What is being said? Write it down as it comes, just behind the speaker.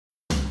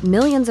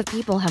Millions of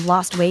people have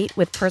lost weight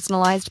with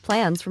personalized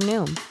plans from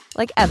Noom,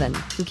 like Evan,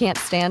 who can't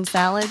stand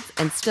salads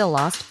and still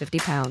lost 50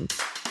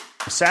 pounds.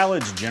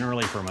 Salads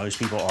generally for most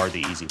people are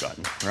the easy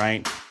button,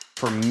 right?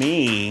 For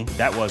me,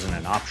 that wasn't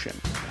an option.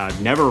 I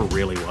never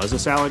really was a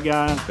salad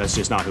guy. That's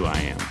just not who I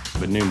am.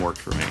 But Noom worked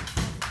for me.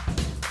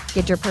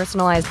 Get your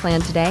personalized plan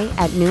today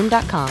at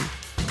Noom.com.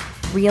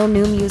 Real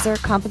Noom user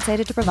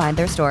compensated to provide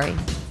their story.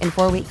 In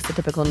 4 weeks, the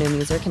typical Noom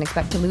user can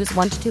expect to lose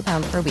 1 to 2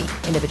 pounds per week.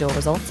 Individual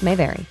results may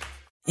vary.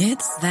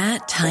 It's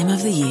that time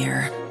of the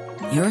year.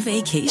 Your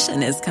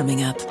vacation is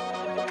coming up.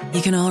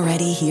 You can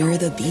already hear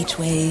the beach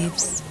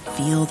waves,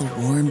 feel the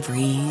warm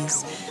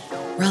breeze,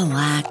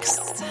 relax,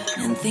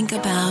 and think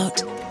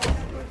about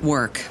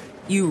work.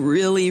 You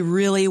really,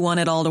 really want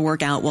it all to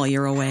work out while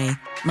you're away.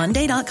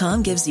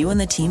 Monday.com gives you and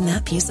the team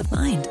that peace of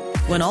mind.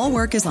 When all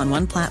work is on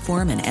one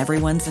platform and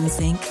everyone's in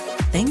sync,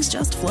 things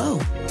just flow.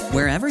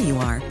 Wherever you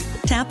are,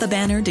 tap the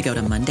banner to go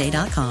to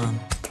Monday.com.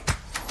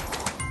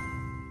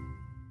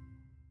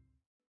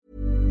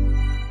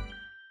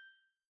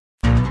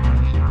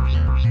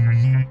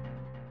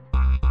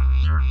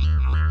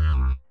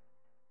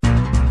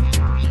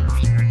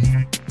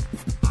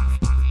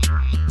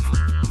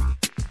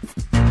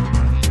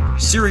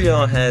 Serie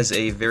A has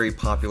a very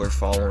popular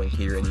following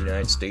here in the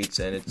United States,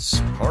 and it's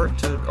hard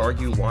to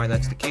argue why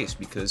that's the case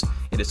because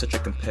it is such a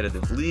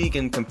competitive league,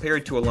 and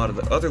compared to a lot of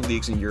the other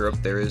leagues in Europe,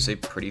 there is a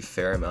pretty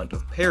fair amount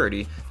of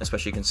parity,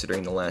 especially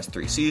considering the last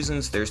 3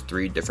 seasons. There's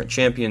 3 different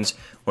champions,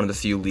 one of the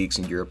few leagues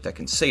in Europe that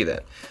can say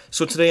that.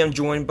 So today I'm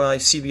joined by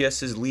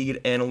CBS's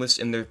lead analyst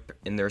in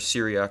their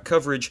Serie A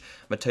coverage,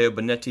 Matteo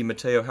Bonetti.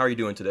 Matteo, how are you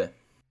doing today?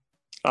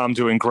 I'm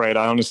doing great.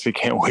 I honestly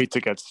can't wait to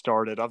get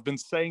started. I've been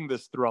saying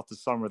this throughout the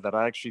summer that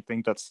I actually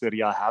think that Serie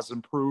A has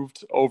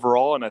improved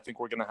overall, and I think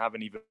we're going to have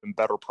an even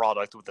better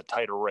product with a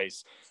tighter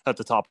race at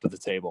the top of the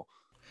table.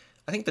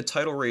 I think the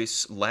title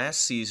race last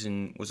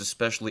season was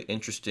especially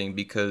interesting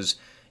because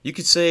you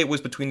could say it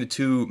was between the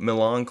 2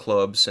 Milan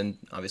clubs, and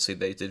obviously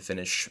they did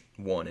finish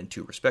 1 and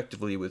 2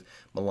 respectively, with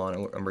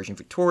Milan emerging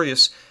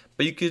victorious.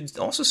 But you could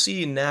also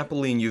see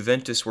Napoli and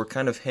Juventus were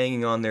kind of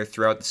hanging on there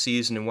throughout the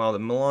season, and while the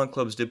Milan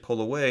clubs did pull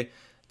away,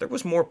 there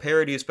was more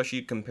parity,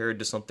 especially compared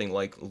to something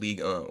like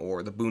Liga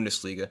or the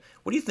Bundesliga.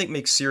 What do you think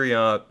makes Serie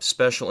A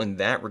special in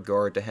that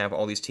regard to have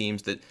all these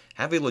teams that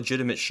have a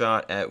legitimate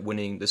shot at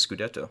winning the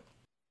Scudetto?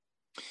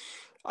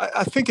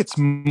 I think it's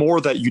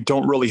more that you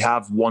don't really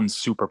have one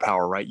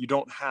superpower, right? You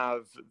don't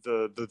have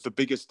the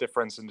biggest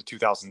difference in the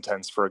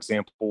 2010s, for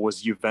example,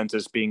 was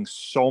Juventus being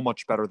so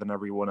much better than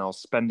everyone else,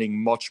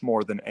 spending much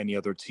more than any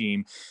other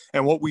team.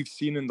 And what we've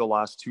seen in the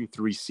last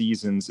 2-3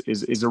 seasons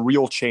is a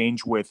real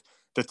change with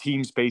the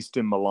teams based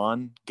in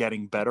Milan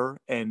getting better.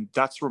 And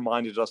that's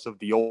reminded us of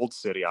the old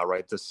Serie A,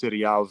 right? The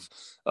Serie A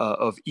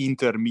of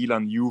Inter,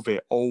 Milan,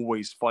 Juve,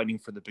 always fighting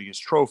for the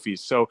biggest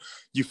trophies. So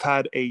you've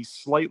had a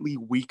slightly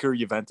weaker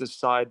Juventus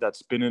side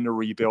that's been in a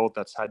rebuild,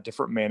 that's had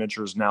different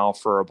managers now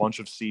for a bunch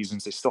of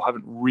seasons. They still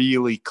haven't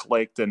really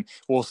clicked, and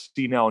we'll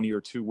see now in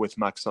year 2 with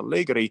Max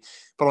Allegri.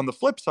 But on the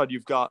flip side,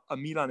 you've got a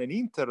Milan and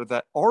Inter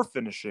that are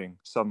finishing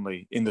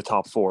suddenly in the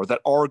top 4,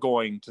 that are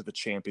going to the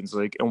Champions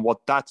League. And what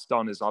that's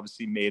done is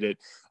obviously made it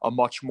a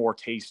much more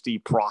tasty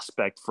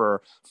prospect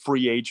for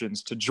free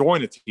agents to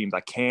join a team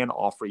that can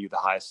offer you the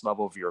highest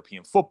level of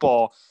European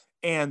football.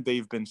 And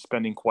they've been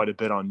spending quite a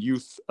bit on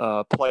youth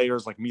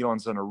players. Like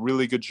Milan's done a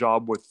really good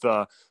job with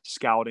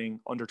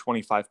scouting under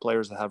 25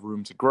 players that have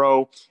room to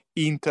grow.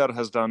 Inter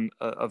has done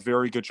a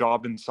very good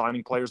job in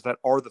signing players that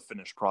are the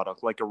finished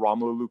product, like a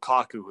Romelu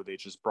Lukaku, who they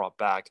just brought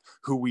back,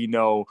 who we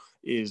know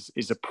is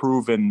a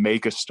proven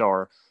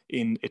megastar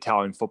in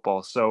Italian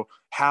football. So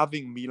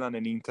having Milan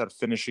and Inter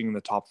finishing in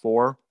the top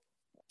 4,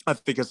 I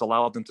think has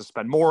allowed them to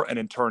spend more and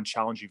in turn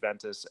challenge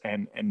Juventus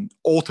and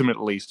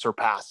ultimately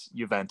surpass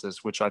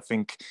Juventus, which I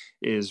think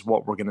is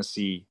what we're going to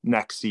see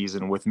next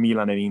season with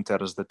Milan and Inter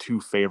as the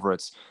 2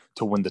 favorites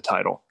to win the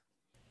title.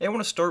 I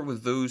want to start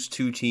with those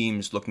 2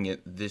 teams looking at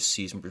this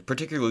season,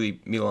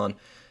 particularly Milan.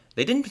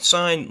 They didn't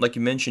sign, like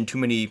you mentioned, too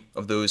many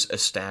of those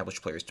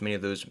established players, too many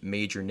of those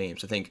major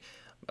names. I think,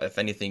 if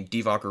anything,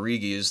 Divock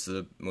Origi is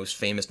the most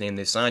famous name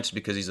they signed just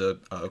because he's a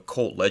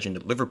cult legend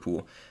at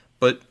Liverpool.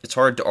 But it's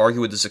hard to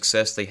argue with the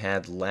success they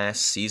had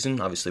last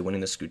season, obviously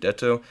winning the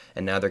Scudetto,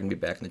 and now they're going to be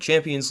back in the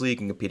Champions League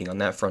and competing on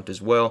that front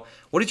as well.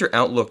 What is your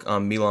outlook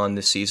on Milan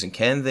this season?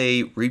 Can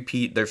they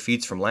repeat their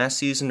feats from last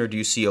season, or do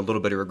you see a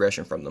little bit of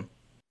regression from them?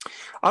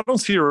 I don't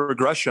see a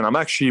regression. I'm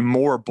actually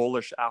more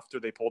bullish after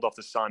they pulled off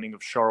the signing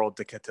of Charles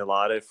de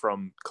Ketelaere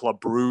from Club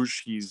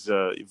Brugge. He's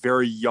a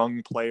very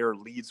young player.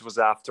 Leeds was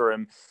after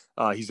him.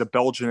 He's a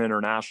Belgian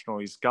international.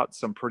 He's got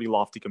some pretty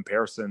lofty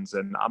comparisons,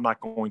 and I'm not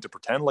going to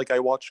pretend like I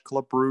watch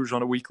Club Brugge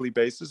on a weekly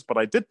basis, but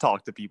I did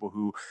talk to people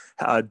who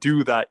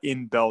do that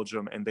in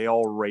Belgium, and they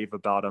all rave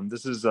about him.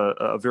 This is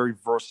a very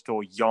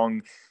versatile,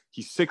 young.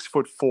 He's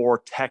 6'4",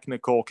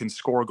 technical, can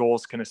score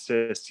goals, can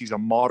assist. He's a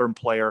modern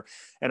player.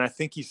 And I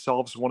think he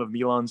solves one of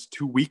Milan's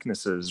 2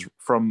 weaknesses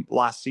from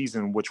last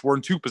season, which were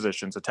in 2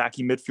 positions,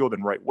 attacking midfield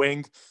and right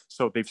wing.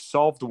 So they've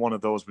solved one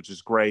of those, which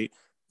is great.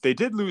 They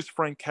did lose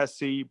Frank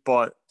Kessie,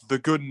 but the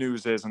good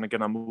news is, and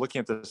again, I'm looking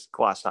at this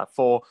glass half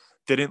full,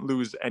 they didn't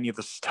lose any of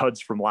the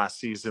studs from last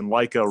season,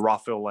 like a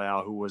Rafael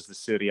Leao, who was the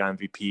Serie A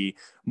MVP,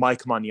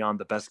 Mike Maignan,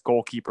 the best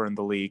goalkeeper in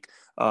the league,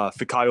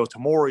 Fikayo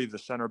Tomori, the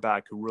center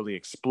back, who really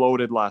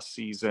exploded last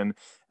season.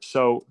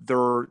 So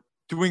they're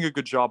doing a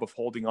good job of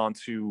holding on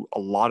to a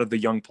lot of the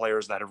young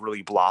players that have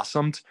really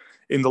blossomed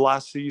in the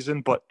last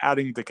season, but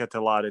adding De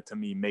Ketelaere to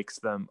me makes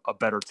them a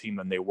better team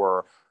than they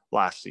were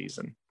last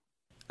season.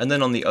 And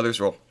then on the other,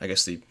 well, I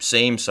guess the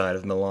same side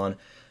of Milan,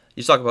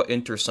 you talk about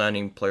Inter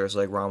signing players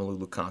like Romelu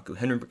Lukaku,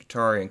 Henrik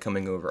Mkhitaryan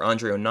coming over,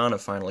 Andre Onana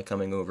finally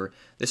coming over.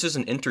 This is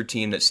an Inter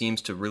team that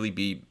seems to really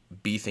be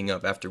beefing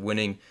up after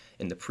winning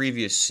in the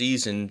previous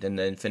season and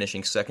then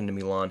finishing second to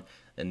Milan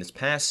in this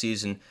past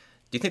season.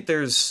 Do you think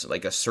there's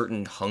like a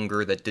certain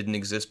hunger that didn't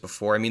exist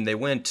before? I mean, they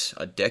went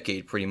a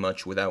decade pretty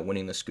much without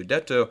winning the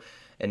Scudetto,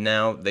 and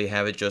now they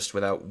have it just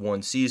without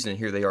one season, and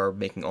here they are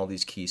making all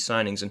these key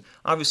signings. And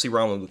obviously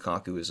Romelu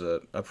Lukaku is a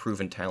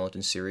proven talent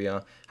in Serie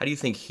A. How do you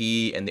think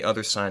he and the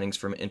other signings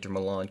from Inter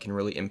Milan can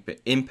really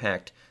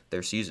impact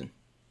their season?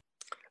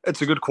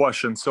 It's a good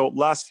question. So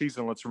last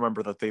season, let's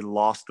remember that they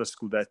lost the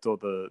Scudetto,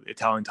 the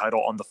Italian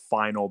title, on the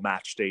final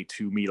match day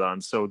to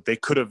Milan. So they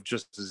could have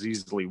just as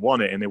easily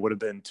won it, and it would have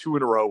been 2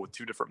 in a row with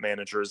 2 different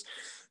managers.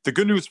 The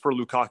good news for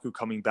Lukaku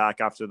coming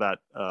back after that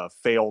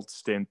failed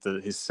stint,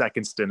 his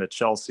second stint at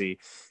Chelsea,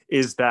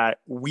 is that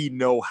we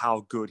know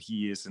how good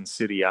he is in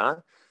Serie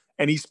A.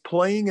 And he's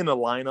playing in a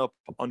lineup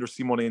under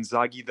Simone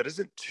Inzaghi that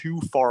isn't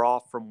too far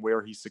off from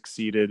where he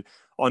succeeded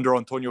under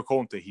Antonio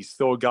Conte. He's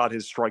still got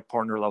his strike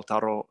partner,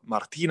 Lautaro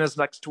Martinez,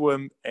 next to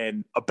him,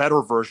 and a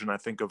better version, I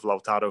think, of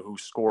Lautaro, who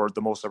scored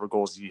the most ever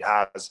goals he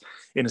has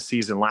in a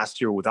season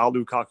last year without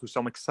Lukaku. So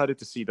I'm excited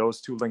to see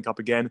those two link up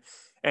again.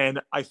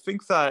 And I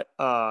think that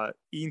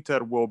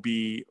Inter will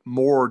be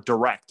more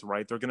direct,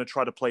 right? They're going to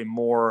try to play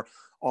more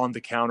on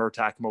the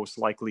counterattack, most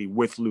likely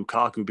with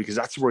Lukaku, because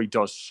that's where he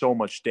does so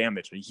much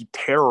damage. He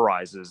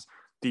terrorizes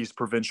these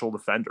provincial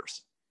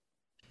defenders.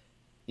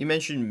 You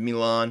mentioned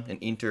Milan and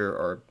Inter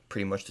are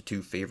pretty much the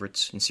two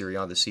favorites in Serie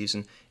A this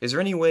season. Is there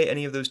any way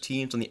any of those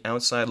teams on the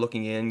outside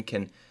looking in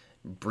can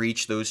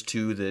breach those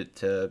two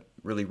that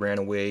really ran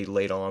away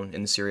late on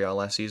in the Serie A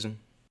last season?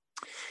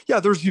 Yeah,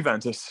 there's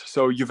Juventus.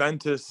 So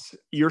Juventus,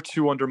 year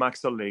 2 under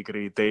Max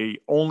Allegri, they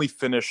only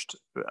finished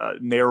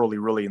narrowly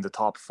really in the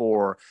top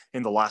 4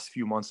 in the last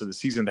few months of the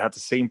season. They had the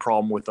same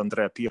problem with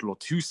Andrea Pirlo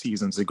 2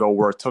 seasons ago,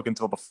 where it took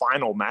until the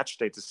final match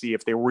day to see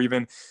if they were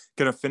even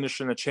going to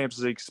finish in a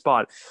Champions League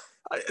spot.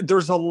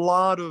 There's a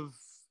lot of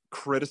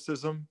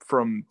criticism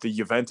from the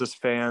Juventus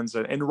fans,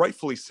 and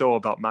rightfully so,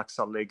 about Max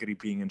Allegri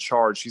being in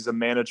charge. He's a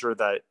manager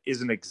that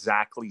isn't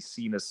exactly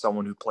seen as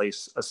someone who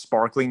plays a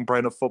sparkling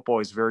brand of football.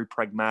 He's very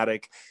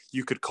pragmatic.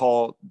 You could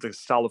call the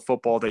style of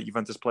football that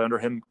Juventus play under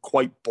him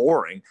quite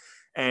boring.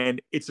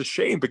 And it's a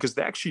shame because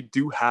they actually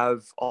do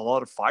have a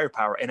lot of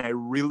firepower. And I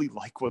really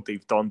like what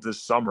they've done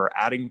this summer,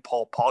 adding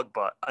Paul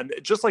Pogba. And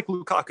just like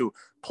Lukaku,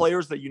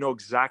 players that you know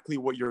exactly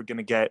what you're going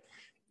to get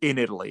in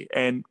Italy.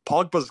 And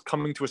Pogba's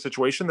coming to a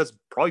situation that's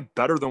probably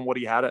better than what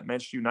he had at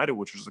Manchester United,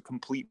 which was a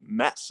complete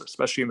mess,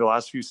 especially in the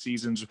last few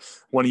seasons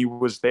when he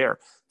was there.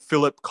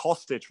 Filip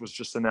Kostic was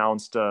just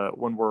announced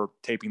when we're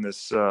taping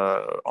this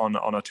on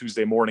a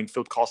Tuesday morning.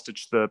 Filip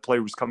Kostic, the player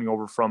who's coming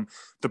over from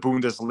the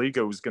Bundesliga,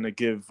 who's going to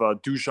give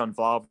Dusan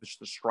Vlahovic,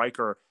 the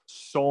striker,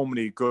 so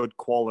many good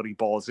quality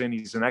balls in.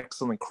 He's an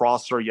excellent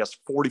crosser. He has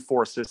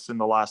 44 assists in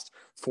the last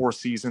 4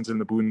 seasons in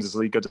the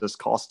Bundesliga, does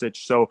Kostic.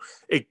 So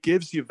it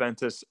gives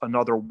Juventus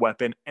another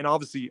weapon. And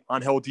obviously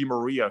Angel Di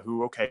Maria,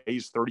 who, okay,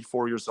 he's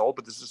 34 years old,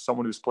 but this is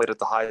someone who's played at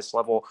the highest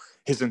level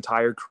his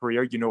entire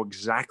career. You know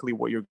exactly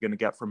what you're going to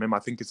get from him. I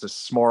think it's a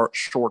smart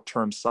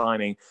short-term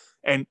signing.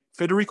 And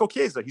Federico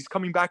Chiesa, he's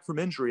coming back from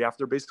injury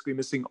after basically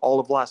missing all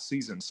of last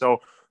season.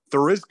 So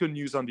there is good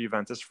news on the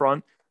Juventus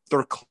front.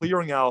 They're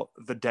clearing out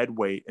the dead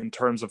weight in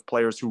terms of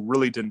players who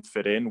really didn't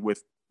fit in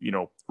with,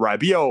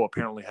 Rabiot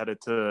apparently headed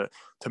to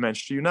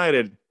Manchester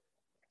United.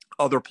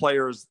 Other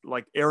players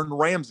like Aaron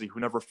Ramsey, who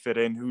never fit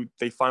in, who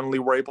they finally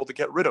were able to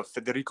get rid of.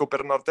 Federico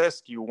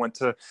Bernardeschi, who went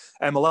to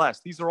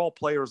MLS. These are all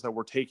players that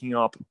were taking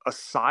up a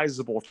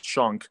sizable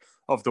chunk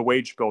of the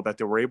wage bill that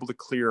they were able to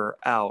clear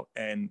out.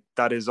 And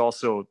that is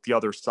also the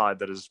other side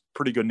that is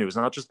pretty good news.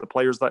 Not just the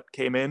players that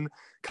came in,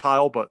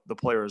 Kyle, but the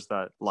players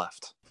that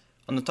left.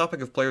 On the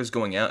topic of players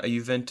going out at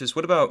Juventus,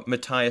 what about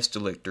Matthias de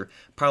Ligt or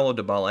Paulo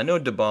Dybala? I know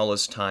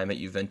Dybala's time at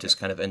Juventus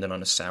kind of ended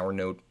on a sour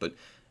note, but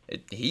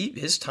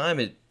his time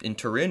in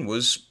Turin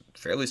was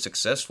fairly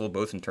successful,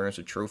 both in terms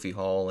of trophy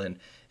haul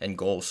and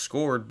goals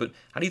scored. But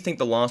how do you think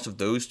the loss of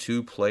those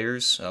two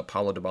players,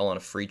 Paulo Dybala on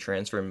a free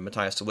transfer and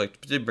Matthias de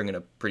Ligt did bring in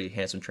a pretty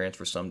handsome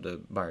transfer sum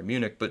to Bayern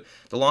Munich, but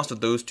the loss of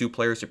those two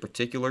players in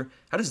particular,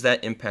 how does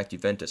that impact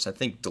Juventus? I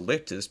think de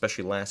Ligt,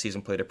 especially last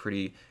season, played a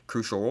pretty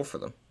crucial role for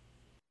them.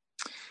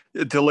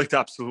 De Ligt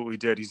absolutely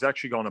did. He's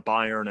actually gone to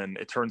Bayern, and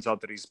it turns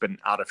out that he's been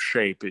out of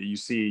shape. You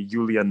see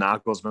Julian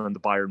Nagelsmann, the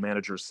Bayern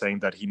manager, saying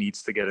that he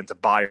needs to get into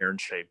Bayern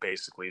shape,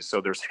 basically.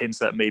 So there's hints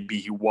that maybe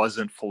he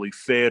wasn't fully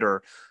fit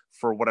or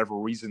for whatever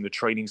reason, the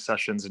training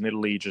sessions in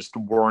Italy just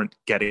weren't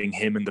getting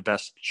him in the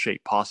best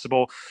shape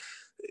possible.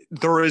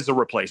 There is a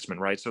replacement,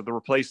 right? So the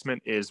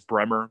replacement is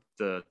Bremer,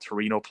 the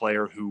Torino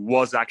player who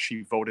was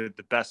actually voted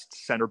the best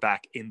center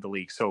back in the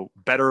league. So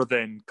better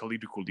than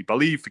Kalidou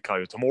Koulibaly,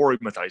 Fikayo Tomori,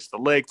 Matthijs de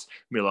Ligt,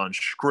 Milan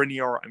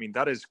Skriniar. I mean,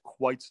 that is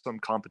quite some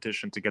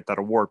competition to get that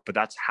award, but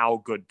that's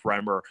how good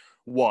Bremer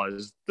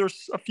was.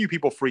 There's a few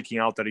people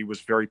freaking out that he was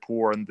very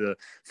poor in the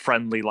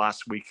friendly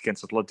last week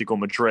against Atletico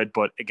Madrid.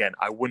 But again,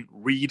 I wouldn't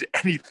read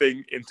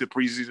anything into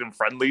preseason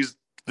friendlies.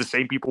 The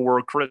same people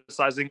were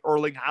criticizing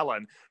Erling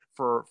Haaland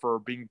for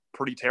being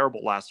pretty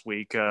terrible last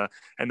week.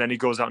 And then he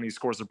goes out and he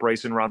scores a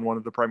brace in round one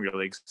of the Premier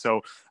League.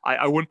 So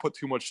I wouldn't put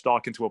too much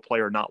stock into a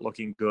player not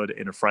looking good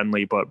in a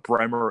friendly, but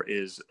Bremer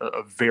is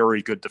a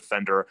very good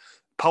defender.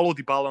 Paulo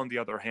Dybala, on the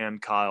other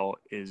hand, Kyle,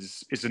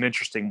 is an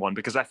interesting one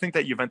because I think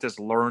that Juventus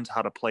learned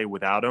how to play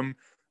without him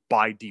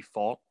by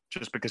default,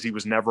 just because he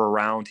was never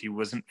around. He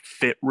wasn't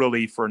fit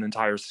really for an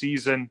entire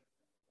season.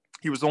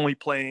 He was only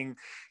playing,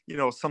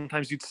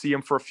 sometimes you'd see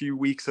him for a few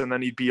weeks and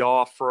then he'd be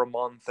off for a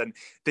month. And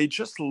they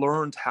just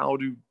learned how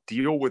to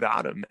deal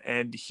without him.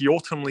 And he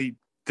ultimately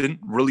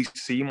didn't really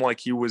seem like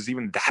he was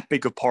even that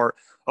big a part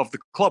of the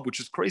club, which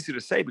is crazy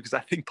to say because I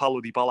think Paulo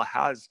Dybala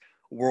has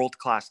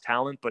world-class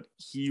talent, but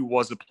he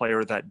was a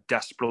player that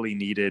desperately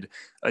needed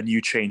a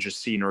new change of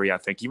scenery, I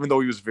think. Even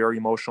though he was very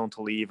emotional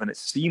to leave and it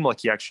seemed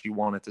like he actually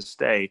wanted to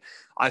stay,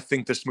 I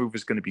think this move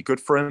is going to be good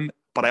for him.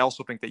 But I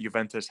also think that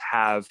Juventus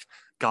have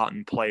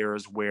gotten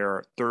players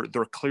where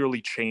they're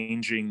clearly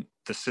changing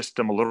the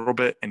system a little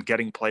bit and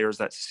getting players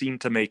that seem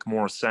to make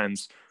more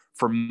sense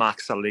for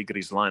Max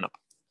Allegri's lineup.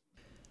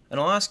 And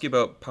I'll ask you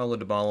about Paulo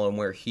Dybala and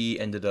where he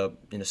ended up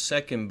in a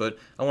second, but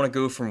I want to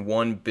go from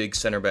one big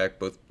center back,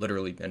 both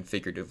literally and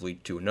figuratively,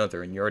 to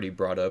another. And you already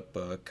brought up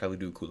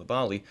Kalidou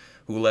Koulibaly,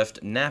 who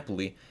left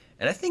Napoli.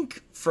 And I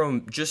think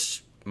from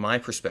just my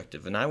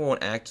perspective, and I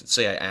won't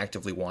say I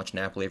actively watch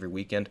Napoli every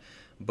weekend,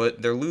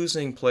 but they're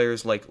losing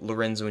players like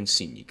Lorenzo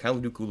Insigne,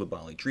 Kalidou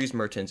Koulibaly, Dries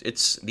Mertens.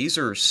 These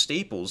are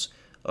staples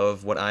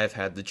of what I've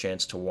had the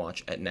chance to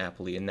watch at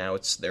Napoli, and now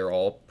they're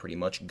all pretty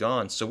much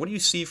gone. So what do you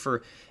see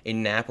for a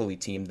Napoli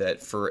team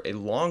that for a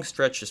long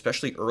stretch,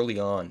 especially early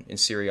on in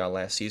Serie A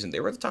last season,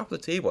 they were at the top of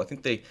the table? I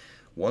think they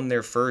won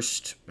their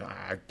first,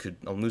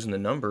 I'm losing the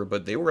number,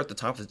 but they were at the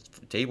top of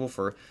the table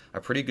for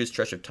a pretty good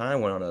stretch of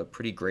time, went on a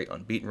pretty great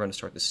unbeaten run to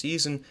start the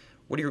season.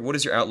 What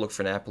is your outlook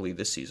for Napoli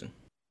this season?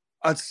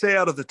 I'd say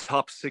out of the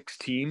top 6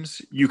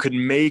 teams, you could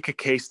make a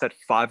case that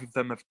 5 of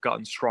them have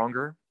gotten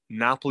stronger.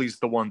 Napoli's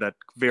the one that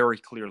very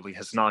clearly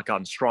has not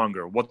gotten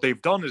stronger. What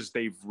they've done is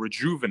they've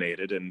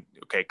rejuvenated, and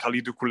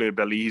Kalidou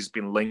Koulibaly has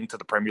been linked to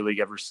the Premier League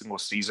every single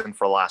season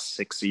for the last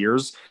 6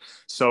 years.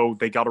 So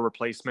they got a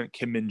replacement,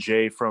 Kim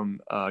Min-jae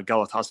from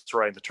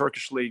Galatasaray in the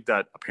Turkish league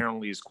that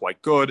apparently is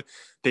quite good.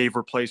 They've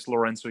replaced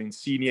Lorenzo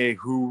Insigne,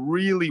 who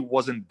really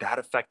wasn't that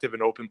effective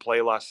in open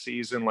play last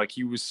season. Like,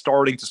 he was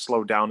starting to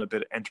slow down a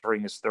bit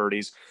entering his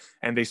 30s.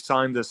 And they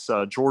signed this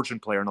Georgian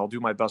player, and I'll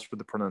do my best with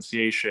the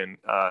pronunciation,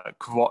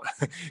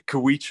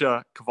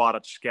 Khvicha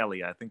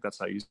Kvaratskhelia. I think that's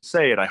how you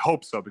say it. I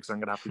hope so, because I'm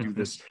going to have to do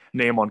this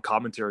name on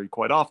commentary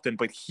quite often.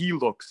 But he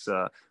looks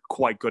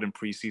quite good in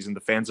preseason.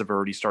 The fans have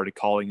already started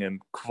calling him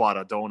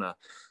Kvaradona,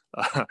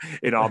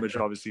 in homage,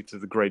 obviously, to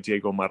the great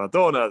Diego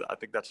Maradona. I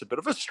think that's a bit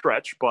of a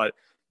stretch, but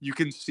you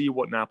can see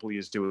what Napoli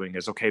is doing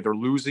is, they're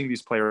losing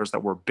these players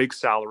that were big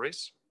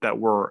salaries, that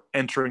were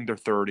entering their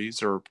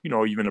 30s or,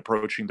 even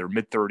approaching their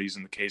mid-30s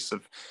in the case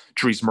of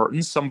Dries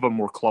Mertens. Some of them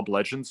were club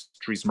legends.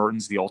 Dries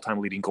Mertens, the all-time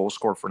leading goal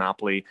scorer for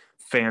Napoli.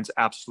 Fans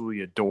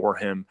absolutely adore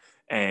him.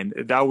 And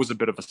that was a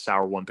bit of a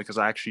sour one because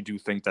I actually do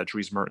think that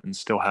Dries Mertens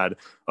still had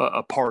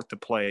a part to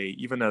play,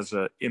 even as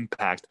an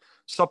impact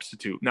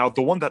substitute. Now,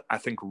 the one that I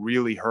think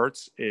really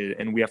hurts,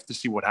 and we have to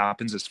see what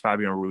happens, is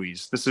Fabian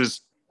Ruiz. This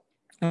is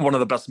one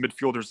of the best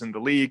midfielders in the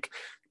league,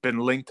 been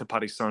linked to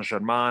Paris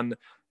Saint-Germain.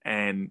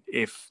 And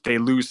if they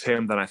lose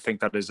him, then I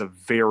think that is a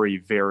very,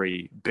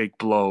 very big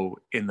blow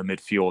in the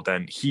midfield.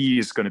 And he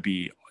is going to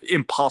be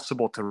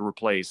impossible to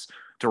replace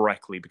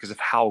directly because of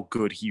how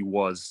good he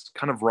was,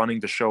 kind of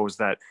running the show as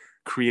that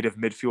creative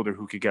midfielder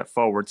who could get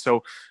forward.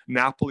 So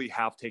Napoli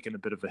have taken a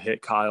bit of a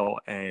hit, Kyle.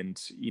 And,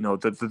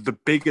 the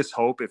biggest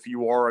hope, if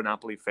you are a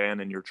Napoli fan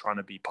and you're trying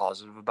to be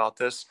positive about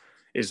this,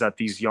 is that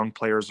these young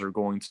players are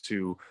going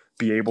to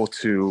be able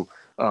to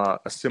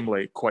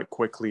assimilate quite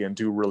quickly and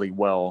do really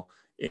well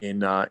in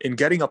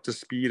getting up to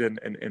speed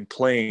and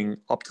playing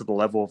up to the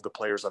level of the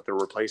players that they're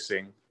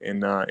replacing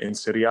in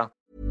Serie A.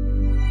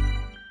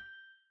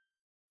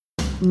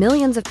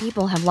 Millions of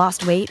people have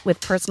lost weight with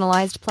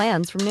personalized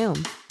plans from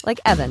Noom, like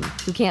Evan,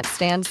 who can't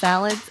stand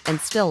salads and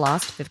still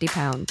lost 50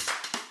 pounds.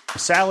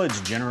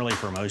 Salads generally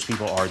for most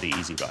people are the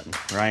easy button,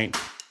 right?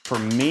 For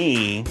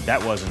me,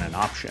 that wasn't an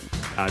option.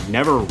 I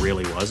never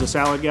really was a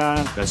salad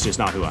guy. That's just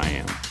not who I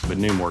am. But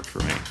Noom worked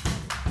for me.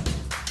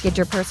 Get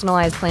your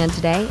personalized plan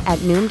today at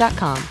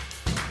Noom.com.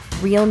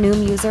 Real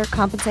Noom user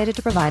compensated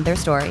to provide their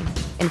story.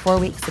 In 4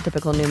 weeks, the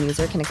typical Noom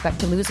user can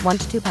expect to lose 1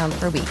 to 2 pounds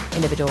per week.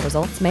 Individual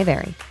results may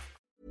vary.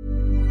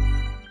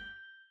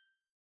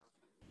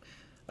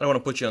 I don't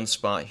want to put you on the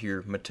spot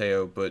here,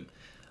 Matteo, but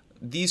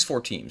these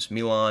four teams,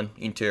 Milan,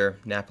 Inter,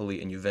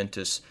 Napoli, and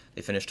Juventus,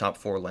 they finished top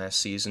four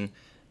last season.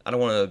 I don't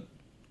want to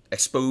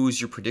expose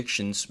your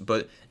predictions,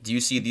 but do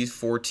you see these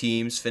four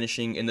teams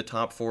finishing in the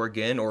top four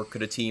again, or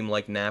could a team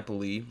like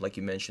Napoli, like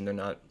you mentioned, they're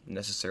not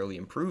necessarily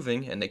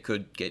improving, and they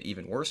could get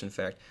even worse, in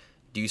fact.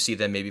 Do you see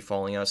them maybe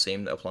falling out?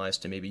 Same that applies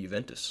to maybe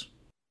Juventus.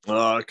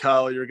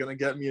 Kyle, you're going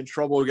to get me in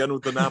trouble again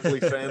with the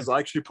Napoli fans. I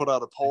actually put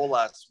out a poll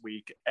last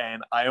week,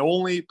 and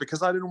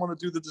because I didn't want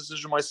to do the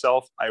decision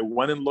myself, I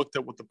went and looked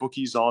at what the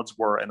bookies' odds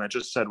were, and I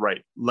just said,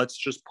 right, let's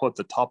just put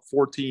the top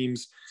four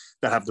teams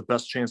that have the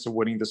best chance of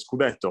winning the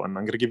Scudetto. And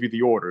I'm going to give you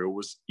the order. It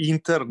was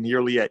Inter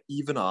nearly at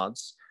even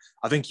odds.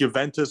 I think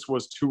Juventus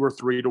was 2 or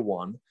 3 to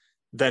 1.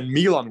 Then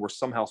Milan were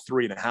somehow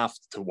 3.5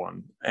 to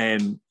 1,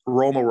 and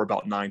Roma were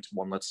about 9 to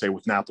 1, let's say,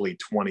 with Napoli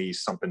 20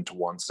 something to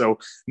 1. So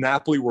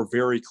Napoli were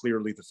very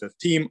clearly the fifth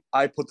team.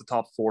 I put the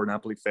top four.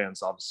 Napoli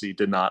fans obviously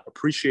did not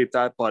appreciate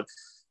that, but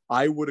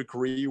I would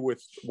agree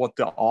with what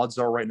the odds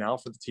are right now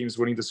for the teams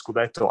winning the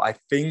Scudetto. I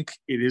think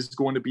it is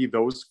going to be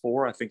those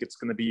four. I think it's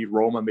going to be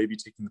Roma maybe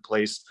taking the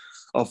place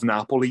of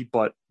Napoli,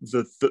 but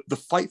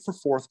the fight for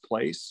fourth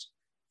place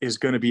is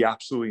going to be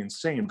absolutely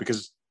insane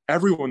because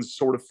everyone's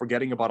sort of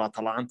forgetting about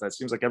Atalanta. It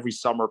seems like every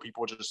summer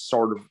people just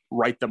sort of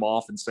write them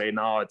off and say,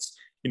 no, it's,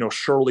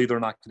 surely they're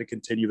not going to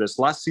continue this.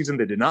 Last season,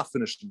 they did not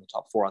finish in the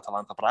top four,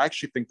 Atalanta, but I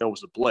actually think that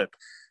was a blip.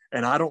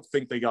 And I don't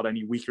think they got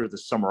any weaker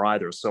this summer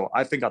either. So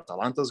I think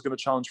Atalanta is going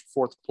to challenge for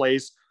fourth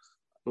place.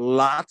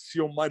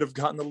 Lazio might have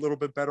gotten a little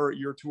bit better at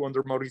year 2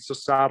 under Maurizio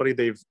Sarri.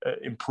 They've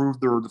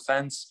improved their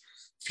defense.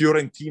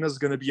 Fiorentina is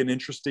going to be an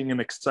interesting and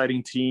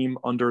exciting team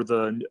under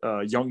the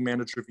young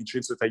manager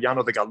Vincenzo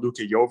Italiano. They got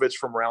Luka Jovic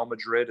from Real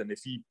Madrid, and if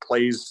he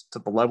plays to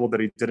the level that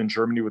he did in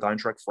Germany with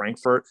Eintracht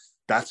Frankfurt,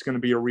 that's going to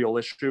be a real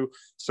issue.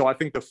 So I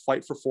think the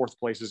fight for fourth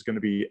place is going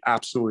to be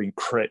absolutely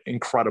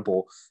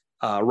incredible.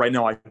 Right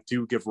now, I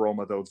do give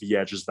Roma, though, the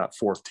edge as that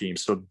fourth team.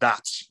 So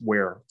that's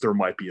where there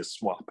might be a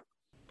swap.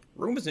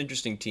 Roma's an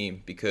interesting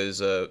team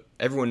because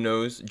everyone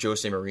knows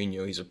Jose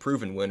Mourinho. He's a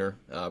proven winner,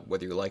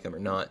 whether you like him or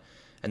not.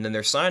 And then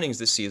their signings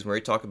this season, where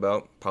we talk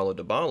about Paulo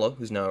Dybala,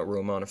 who's now at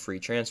Roma on a free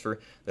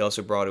transfer. They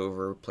also brought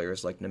over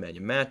players like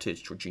Nemanja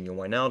Matic, Jorginho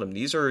Wijnaldum.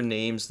 These are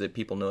names that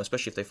people know,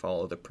 especially if they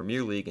follow the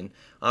Premier League. And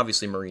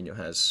obviously Mourinho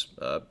has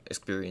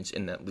experience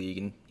in that league,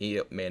 and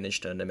he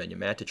managed Nemanja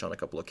Matic on a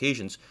couple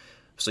occasions.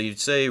 So you'd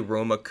say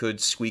Roma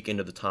could squeak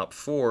into the top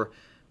four.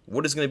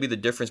 What is going to be the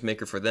difference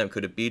maker for them?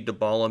 Could it be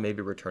Dybala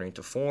maybe returning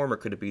to form, or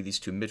could it be these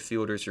two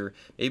midfielders, or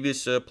maybe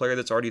it's a player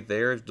that's already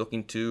there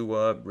looking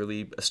to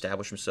really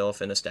establish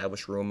himself and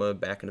establish Roma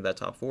back into that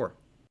top four?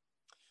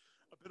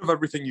 A bit of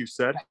everything you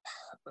said.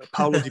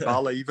 Paulo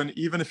Dybala,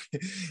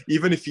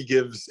 even if he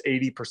gives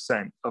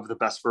 80% of the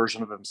best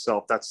version of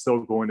himself, that's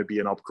still going to be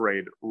an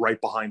upgrade right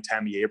behind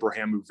Tammy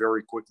Abraham, who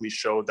very quickly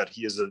showed that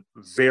he is a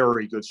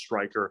very good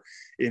striker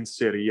in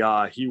Serie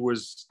A. He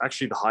was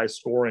actually the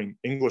highest scoring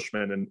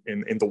Englishman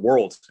in the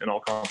world in all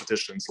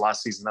competitions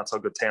last season. That's how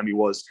good Tammy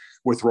was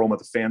with Roma.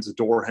 The fans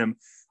adore him.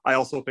 I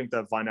also think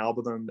that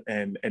Wijnaldum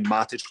and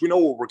Matic, we know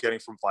what we're getting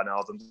from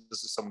Wijnaldum.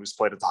 This is someone who's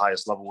played at the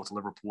highest level with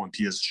Liverpool and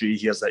PSG.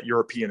 He has that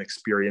European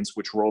experience,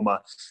 which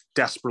Roma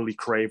desperately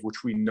crave,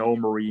 which we know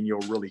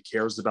Mourinho really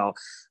cares about.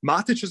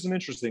 Matic is an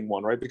interesting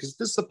one, right? Because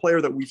this is a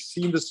player that we've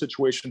seen this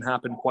situation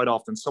happen quite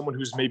often. Someone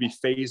who's maybe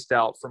phased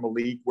out from a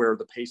league where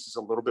the pace is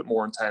a little bit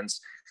more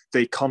intense.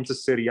 They come to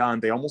Serie A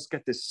and they almost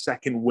get this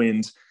second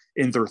wind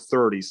in their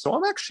 30s. So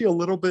I'm actually a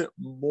little bit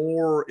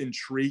more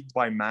intrigued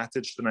by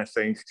Matic than I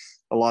think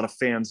a lot of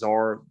fans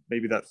are,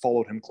 maybe that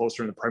followed him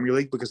closer in the Premier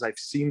League, because I've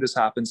seen this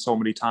happen so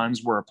many times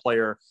where a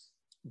player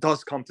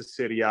does come to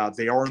Serie A,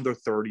 they are in their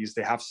 30s,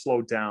 they have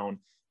slowed down,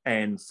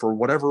 and for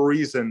whatever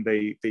reason,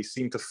 they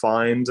seem to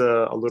find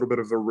a little bit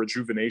of a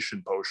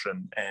rejuvenation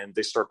potion, and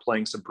they start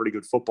playing some pretty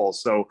good football.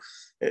 So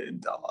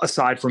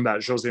aside from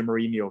that, Jose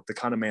Mourinho, the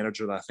kind of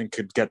manager that I think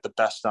could get the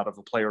best out of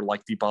a player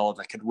like Dybala,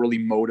 that could really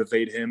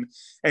motivate him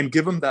and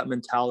give him that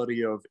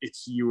mentality of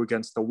it's you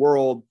against the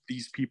world.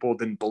 These people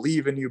didn't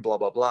believe in you, blah,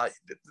 blah, blah.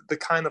 The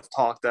kind of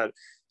talk that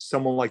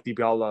someone like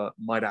Dybala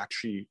might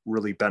actually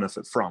really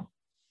benefit from.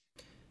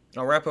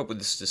 I'll wrap up with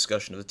this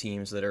discussion of the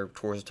teams that are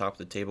towards the top of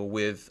the table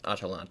with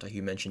Atalanta, who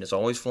you mentioned is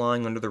always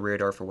flying under the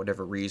radar for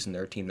whatever reason.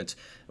 They're a team that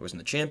was in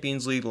the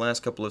Champions League the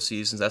last couple of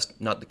seasons. That's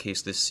not the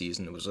case this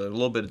season. It was a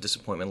little bit of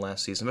disappointment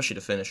last season, especially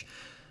to finish.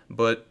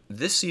 But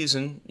this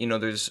season,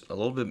 there's a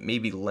little bit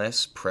maybe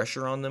less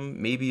pressure on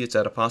them. Maybe it's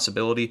at a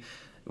possibility.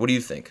 What do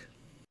you think?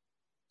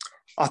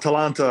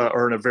 Atalanta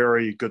are in a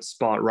very good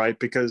spot, right?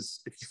 Because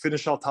if you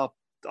finish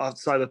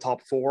outside the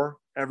top four,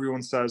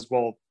 everyone says,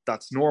 well,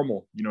 that's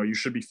normal. You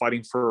should be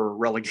fighting for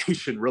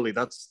relegation. Really,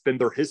 that's been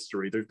their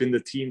history. They've been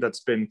the team that's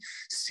been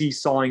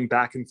seesawing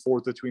back and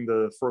forth between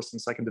the first and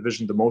second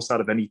division the most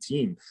out of any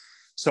team.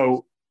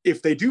 So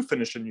if they do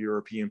finish in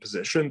European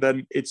position,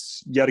 then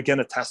it's yet again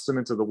a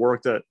testament to the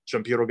work that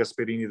Giampiero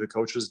Gasperini, the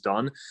coach, has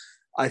done.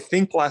 I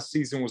think last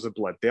season was a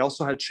blip. They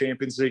also had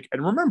Champions League.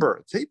 And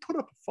remember, they put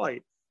up a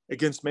fight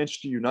against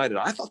Manchester United.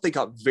 I thought they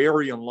got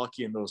very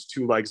unlucky in those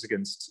two legs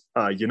against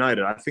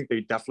United. I think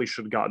they definitely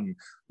should have gotten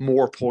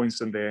more points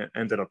than they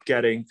ended up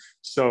getting.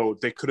 So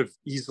they could have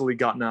easily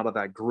gotten out of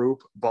that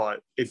group,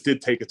 but it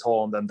did take a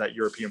toll on them, that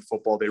European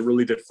football. They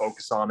really did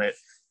focus on it.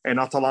 And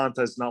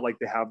Atalanta is not like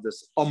they have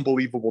this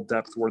unbelievable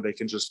depth where they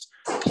can just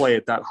play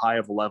at that high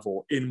of a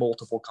level in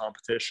multiple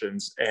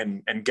competitions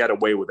and get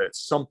away with it.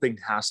 Something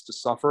has to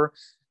suffer.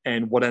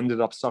 And what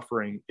ended up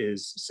suffering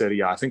is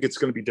Serie A. I think it's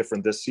going to be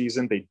different this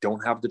season. They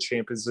don't have the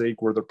Champions League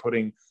where they're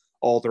putting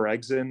all their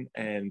eggs in,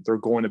 and they're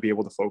going to be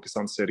able to focus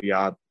on Serie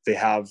A. They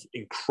have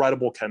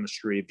incredible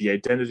chemistry. The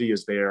identity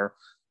is there.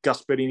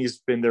 Gasperini's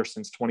been there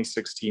since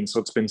 2016, so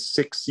it's been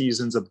 6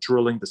 seasons of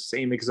drilling the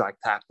same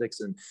exact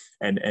tactics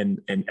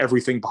and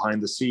everything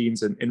behind the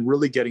scenes, and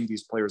really getting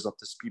these players up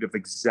to speed of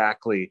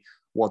exactly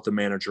what the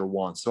manager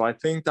wants. So I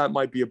think that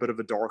might be a bit of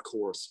a dark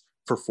horse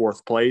for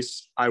 4th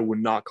place. I would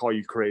not call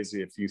you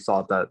crazy if you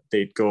thought that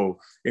they'd go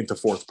into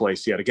 4th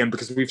place yet again,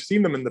 because we've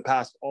seen them in the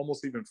past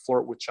almost even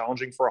flirt with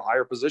challenging for a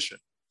higher position.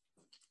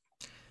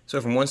 So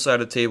from one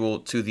side of the table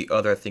to the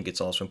other, I think it's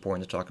also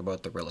important to talk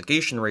about the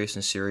relegation race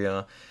in Serie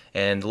A.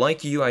 And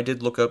like you, I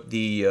did look up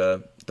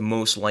the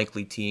most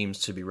likely teams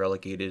to be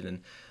relegated,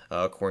 and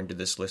according to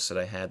this list that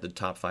I had, the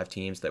top 5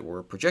 teams that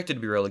were projected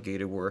to be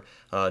relegated were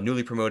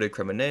newly promoted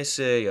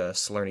Cremonese,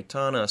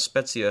 Salernitana,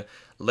 Spezia,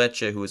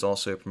 Lecce, who is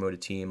also a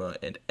promoted team,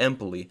 and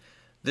Empoli.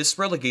 This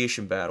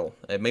relegation battle,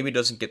 it maybe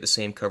doesn't get the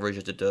same coverage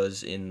as it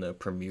does in the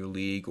Premier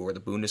League or the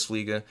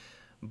Bundesliga,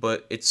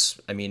 but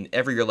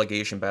every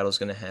relegation battle is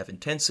going to have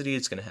intensity,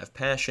 it's going to have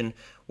passion.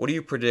 What do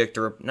you predict,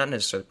 or not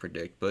necessarily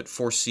predict, but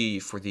foresee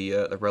for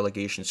the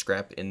relegation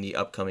scrap in the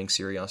upcoming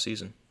Serie A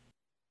season?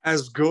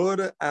 As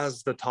good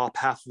as the top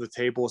half of the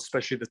table,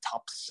 especially the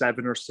top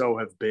 7 or so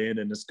have been,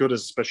 and as good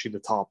as especially the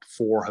top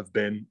 4 have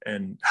been,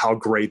 and how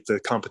great the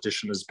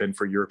competition has been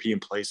for European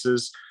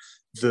places,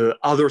 the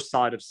other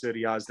side of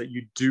Serie A is that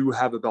you do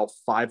have about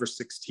 5 or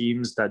 6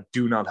 teams that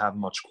do not have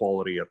much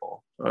quality at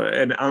all.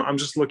 And I'm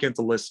just looking at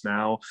the list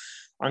now.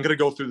 I'm going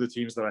to go through the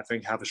teams that I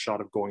think have a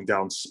shot of going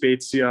down.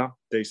 Spezia,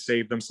 they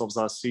saved themselves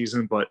last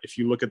season, but if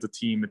you look at the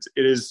team,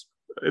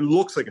 it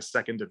looks like a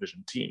 2nd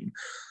division team.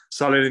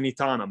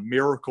 Salernitana,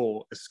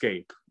 miracle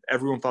escape.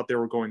 Everyone thought they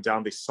were going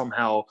down. They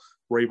somehow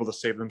were able to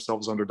save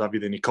themselves under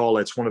Davide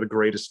Nicola. It's one of the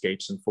great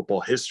escapes in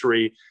football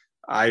history.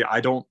 I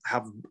don't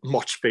have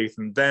much faith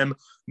in them.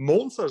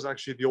 Monza is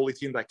actually the only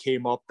team that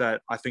came up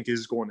that I think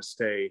is going to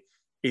stay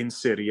in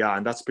Serie A,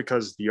 and that's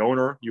because the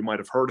owner, you might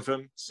have heard of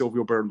him,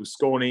 Silvio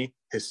Berlusconi,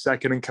 his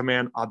second in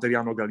command,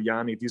 Adriano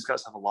Galliani. These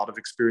guys have a lot of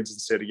experience in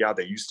Serie A.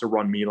 They used to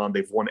run Milan.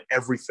 They've won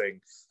everything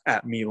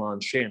at Milan,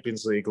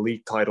 Champions League,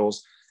 league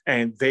titles,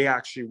 and they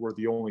actually were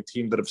the only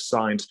team that have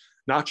signed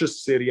not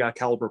just Serie A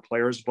caliber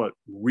players, but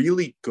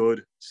really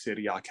good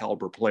Serie A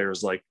caliber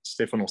players like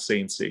Stefano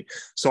Sensi.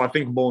 So I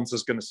think Monza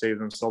is going to save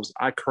themselves.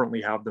 I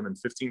currently have them in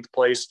 15th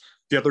place.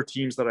 The other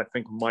teams that I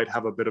think might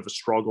have a bit of a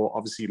struggle,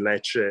 obviously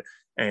Lecce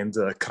and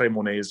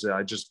Cremonese,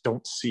 I just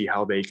don't see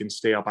how they can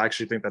stay up. I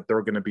actually think that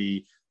they're going to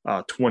be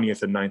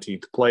 20th and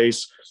 19th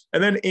place.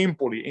 And then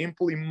Empoli.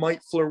 Empoli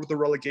might flirt with the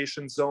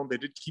relegation zone. They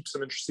did keep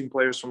some interesting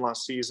players from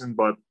last season,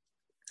 but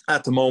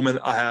at the moment,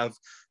 I have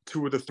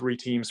 2 of the 3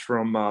 teams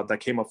from that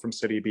came up from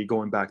Serie B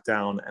going back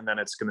down, and then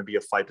it's going to be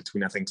a fight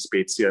between, I think,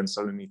 Spezia and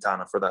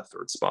Salernitana for that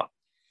 3rd spot.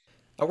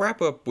 I'll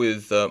wrap up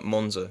with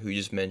Monza, who you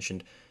just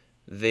mentioned.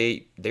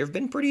 They've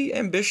been pretty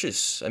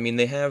ambitious. I mean,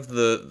 they have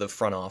the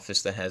front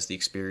office that has the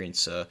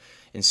experience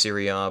in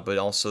Serie A, but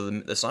also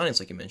the signings,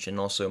 like you mentioned,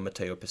 and also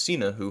Matteo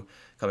Pessina, who,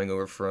 coming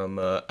over from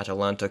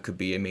Atalanta, could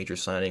be a major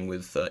signing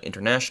with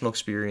international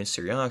experience,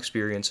 Serie A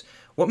experience.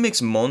 What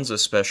makes Monza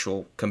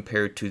special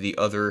compared to the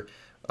other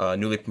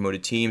newly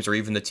promoted teams, or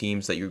even the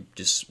teams that you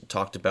just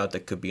talked about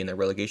that could be in their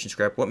relegation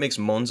scrap? What makes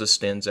Monza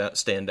stand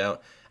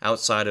out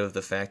outside of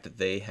the fact that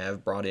they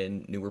have brought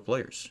in newer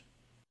players?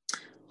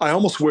 I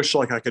almost wish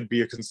like I could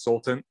be a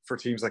consultant for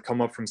teams that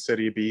come up from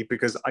Serie B,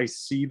 because I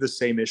see the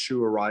same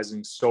issue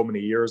arising so many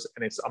years,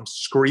 and I'm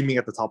screaming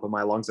at the top of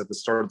my lungs at the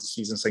start of the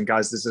season saying,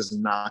 guys, this is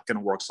not going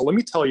to work. So let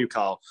me tell you,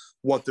 Kyle,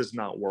 what does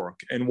not work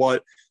and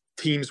what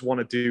teams want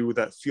to do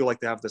that feel like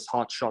they have this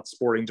hotshot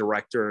sporting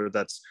director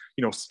that's,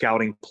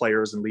 scouting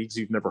players in leagues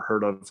you've never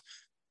heard of.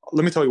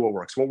 Let me tell you what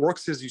works. What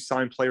works is you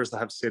sign players that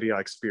have Serie A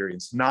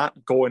experience, not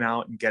going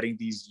out and getting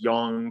these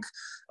young,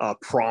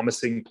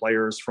 promising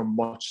players from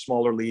much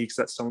smaller leagues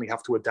that suddenly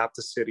have to adapt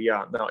to Serie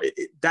A. No,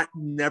 that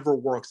never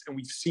works. And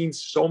we've seen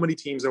so many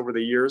teams over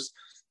the years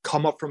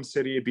come up from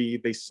Serie B.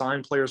 They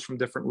sign players from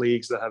different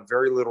leagues that have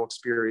very little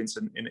experience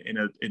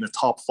in a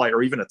top flight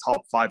or even a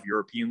top 5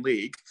 European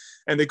league,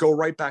 and they go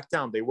right back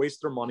down. They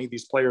waste their money.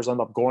 These players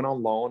end up going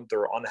on loan.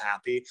 They're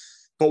unhappy.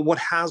 But what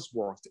has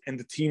worked, and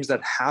the teams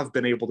that have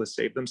been able to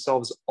save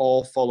themselves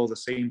all follow the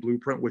same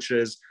blueprint, which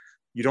is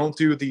you don't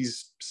do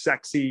these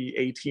sexy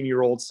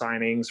 18-year-old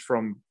signings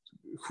from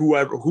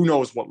who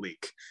knows what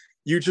league.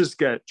 You just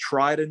get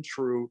tried and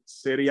true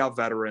Serie A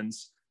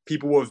veterans,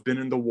 people who have been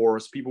in the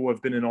wars, people who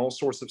have been in all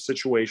sorts of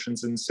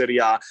situations in Serie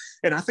A.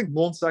 And I think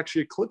Monza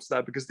actually eclipsed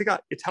that because they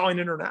got Italian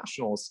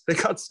internationals. They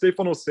got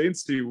Stefano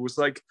Sensi, who was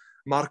like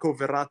Marco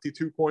Verratti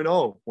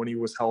 2.0 when he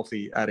was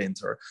healthy at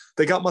Inter.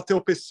 They got Matteo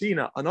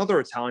Pessina, another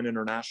Italian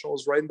international,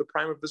 is right in the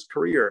prime of his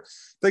career.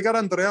 They got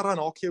Andrea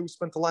Ranocchia, who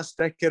spent the last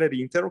decade at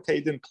Inter. Okay,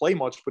 he didn't play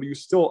much, but he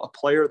was still a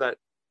player that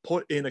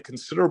put in a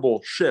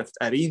considerable shift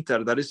at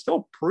Inter that is still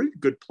a pretty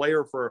good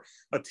player for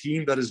a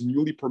team that is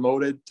newly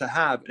promoted to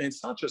have. And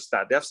it's not just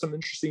that. They have some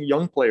interesting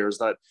young players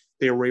that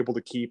they were able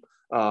to keep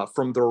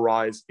from their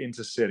rise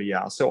into Serie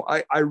A. So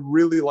I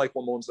really like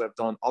what Monza have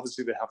done.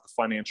 Obviously, they have the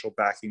financial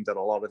backing that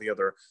a lot of the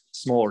other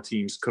smaller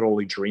teams could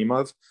only dream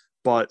of.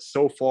 But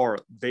so far,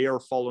 they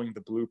are following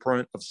the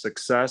blueprint of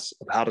success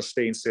of how to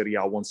stay in Serie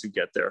A once you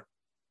get there.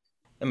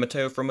 And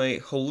Matteo, from a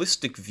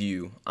holistic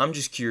view, I'm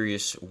just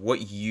curious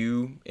what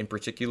you, in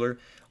particular,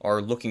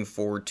 are looking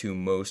forward to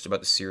most about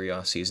the Serie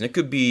A season. It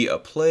could be a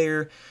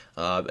player,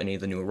 any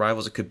of the new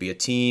arrivals. It could be a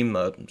team,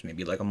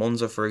 maybe like a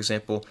Monza, for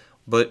example.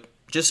 But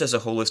just as a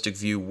holistic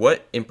view,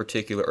 what in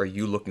particular are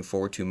you looking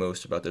forward to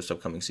most about this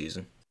upcoming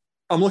season?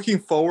 I'm looking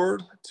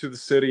forward to the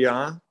Serie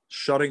A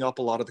shutting up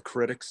a lot of the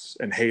critics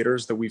and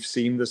haters that we've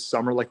seen this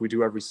summer, like we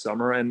do every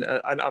summer. And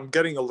I'm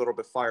getting a little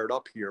bit fired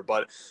up here,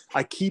 but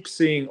I keep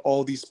seeing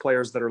all these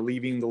players that are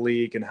leaving the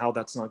league and how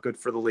that's not good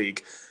for the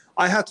league.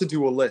 I had to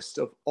do a list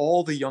of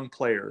all the young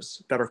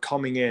players that are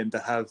coming in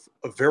that have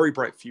a very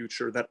bright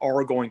future, that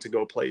are going to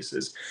go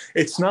places.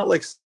 It's not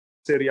like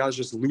Serie A is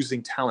just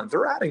losing talent.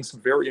 They're adding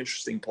some very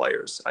interesting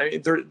players. I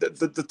mean,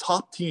 the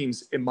top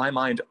teams, in my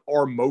mind,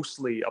 are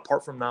mostly,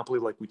 apart from Napoli,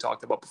 like we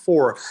talked about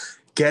before,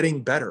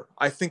 getting better.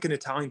 I think an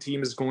Italian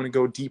team is going to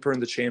go deeper in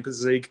the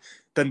Champions League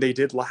than they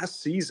did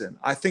last season.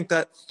 I think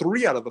that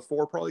 3 out of the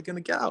 4 are probably going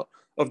to get out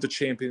of the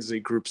Champions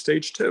League group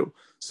stage too.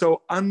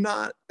 So I'm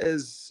not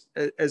as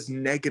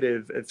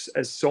negative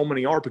as so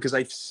many are, because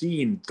I've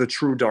seen the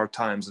true dark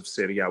times of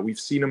Serie A. We've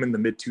seen them in the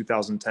mid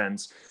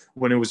 2010s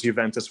when it was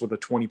Juventus with a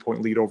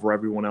 20-point lead over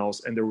everyone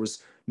else, and there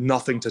was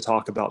nothing to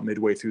talk about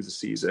midway through the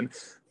season.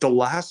 The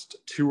last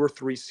 2 or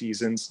 3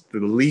 seasons, the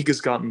league has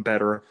gotten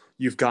better.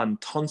 You've gotten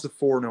tons of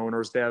foreign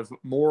owners. They have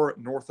more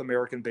North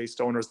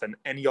American-based owners than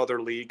any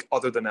other league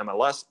other than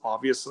MLS,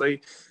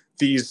 obviously.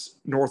 These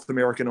North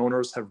American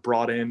owners have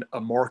brought in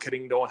a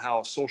marketing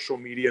know-how, social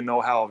media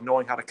know-how, of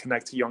knowing how to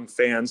connect to young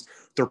fans.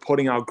 They're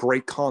putting out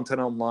great content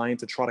online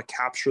to try to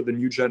capture the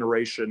new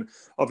generation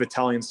of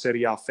Italian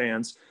Serie A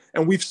fans.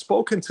 And we've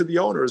spoken to the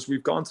owners.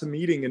 We've gone to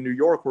meeting in New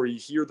York where you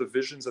hear the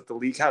visions that the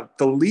league have.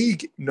 The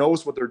league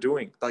knows what they're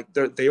doing. Like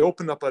they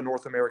opened up a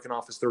North American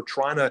office. They're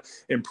trying to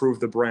improve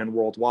the brand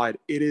worldwide.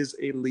 It is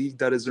a league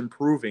that is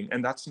improving.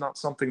 And that's not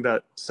something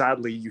that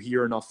sadly you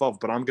hear enough of.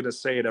 But I'm going to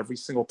say it every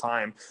single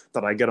time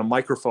that I get a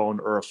microphone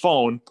or a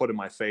phone put in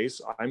my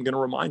face. I'm going to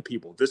remind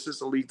people, this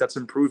is a league that's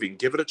improving.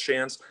 Give it a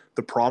chance.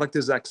 The product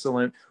is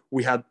excellent.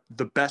 We had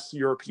the best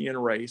European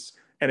race,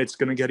 and it's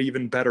going to get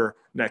even better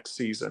next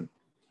season.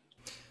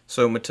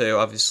 So, Matteo,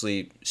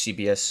 obviously,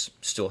 CBS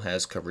still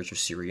has coverage of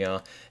Serie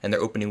A, and their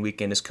opening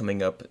weekend is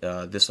coming up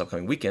this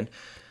upcoming weekend.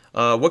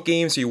 What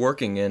games are you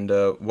working, and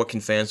what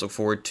can fans look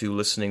forward to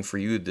listening for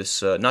you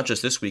this, not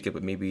just this weekend,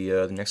 but maybe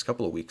the next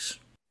couple of weeks?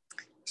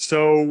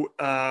 So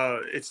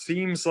it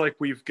seems like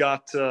we've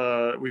got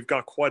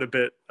quite a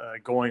bit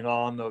going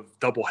on of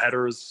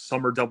doubleheaders,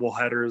 summer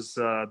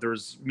doubleheaders.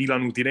 There's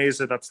Milan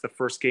Udinese. That's the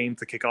first game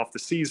to kick off the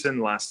season.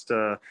 Last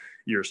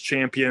year's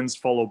champions,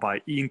 followed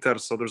by Inter.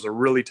 So there's a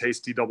really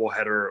tasty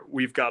doubleheader.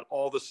 We've got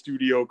all the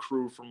studio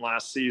crew from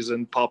last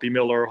season. Poppy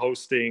Miller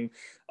hosting.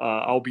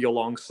 I'll be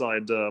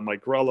alongside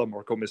Mike Grella,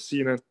 Marco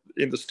Messina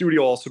in the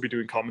studio. I'll also be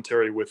doing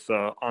commentary with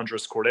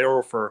Andres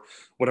Cordero for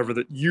whatever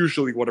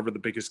the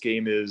biggest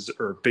game is,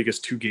 or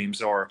biggest 2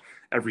 games are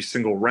every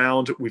single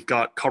round. We've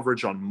got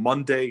coverage on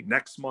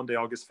next Monday,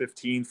 August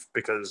 15th,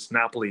 because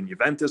Napoli and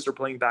Juventus are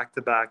playing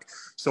back-to-back.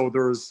 So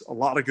there's a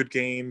lot of good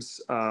games.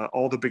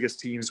 All the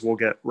biggest teams will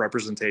get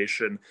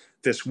representation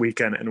this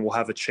weekend, and we'll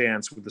have a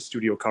chance with the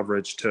studio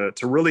coverage to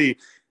really,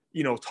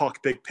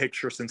 talk big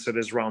picture, since it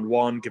is round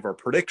 1, give our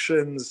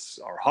predictions,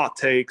 our hot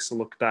takes,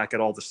 look back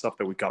at all the stuff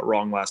that we got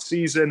wrong last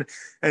season,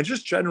 and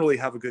just generally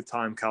have a good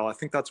time, Kyle. I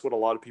think that's what a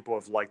lot of people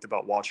have liked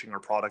about watching our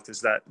product,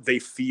 is that they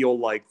feel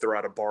like they're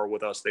at a bar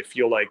with us. They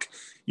feel like,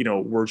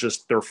 we're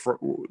just their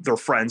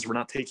friends. We're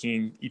not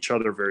taking each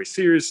other very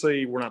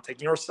seriously. We're not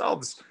taking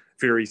ourselves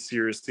very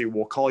seriously.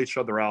 We'll call each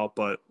other out,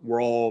 but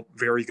we're all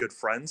very good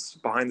friends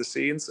behind the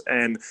scenes.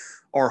 And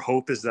our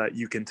hope is that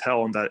you can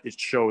tell, and that it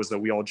shows that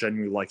we all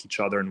genuinely like each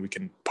other, and we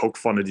can poke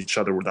fun at each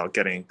other without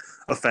getting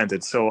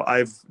offended. So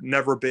I've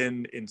never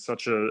been in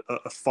such a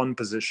fun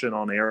position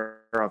on air.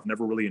 I've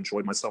never really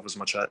enjoyed myself as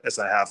much as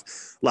I have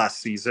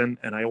last season.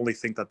 And I only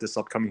think that this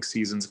upcoming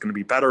season is going to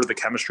be better. The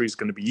chemistry is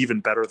going to be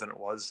even better than it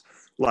was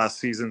last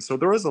season. So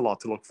there is a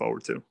lot to look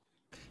forward to.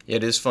 Yeah,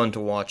 it is fun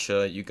to watch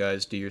you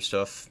guys do your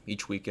stuff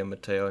each weekend,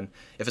 Matteo. And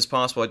if it's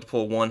possible, I'd like to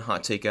pull one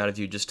hot take out of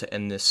you just to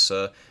end this.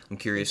 I'm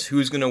curious,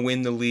 who's going to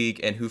win the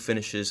league and who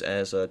finishes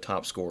as a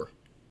top scorer?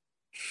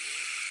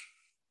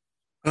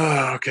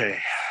 Okay.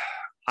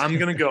 I'm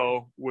going to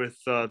go with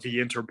the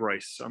Inter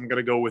brace. I'm going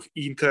to go with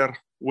Inter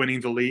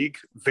winning the league.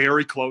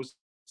 Very close,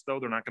 though.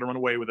 They're not going to run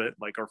away with it.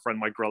 Like our friend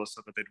Mike Grella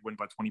said that they'd win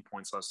by 20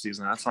 points last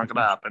season. That's not going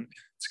to happen.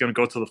 It's going to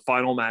go to the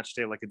final match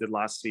day like it did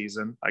last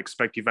season. I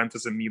expect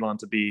Juventus and Milan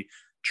to be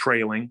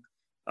trailing,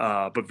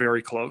 but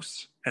very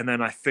close. And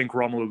then I think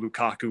Romelu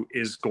Lukaku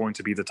is going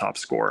to be the top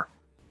scorer.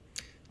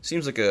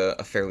 Seems like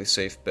a fairly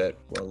safe bet.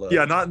 Well,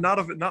 yeah,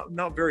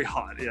 not very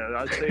hot. Yeah,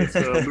 I'd say it's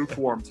a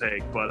lukewarm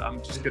take, but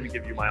I'm just going to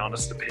give you my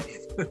honest opinion.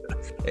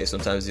 Hey,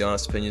 sometimes the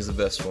honest opinion is the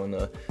best one.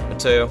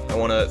 Matteo, I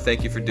want to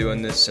thank you for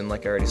doing this, and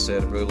like I already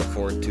said, I really look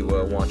forward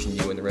to watching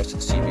you and the rest of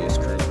the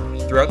CBS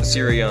crew throughout the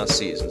Serie A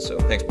season. So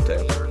thanks,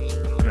 Matteo.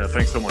 Yeah,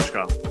 thanks so much,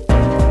 Kyle.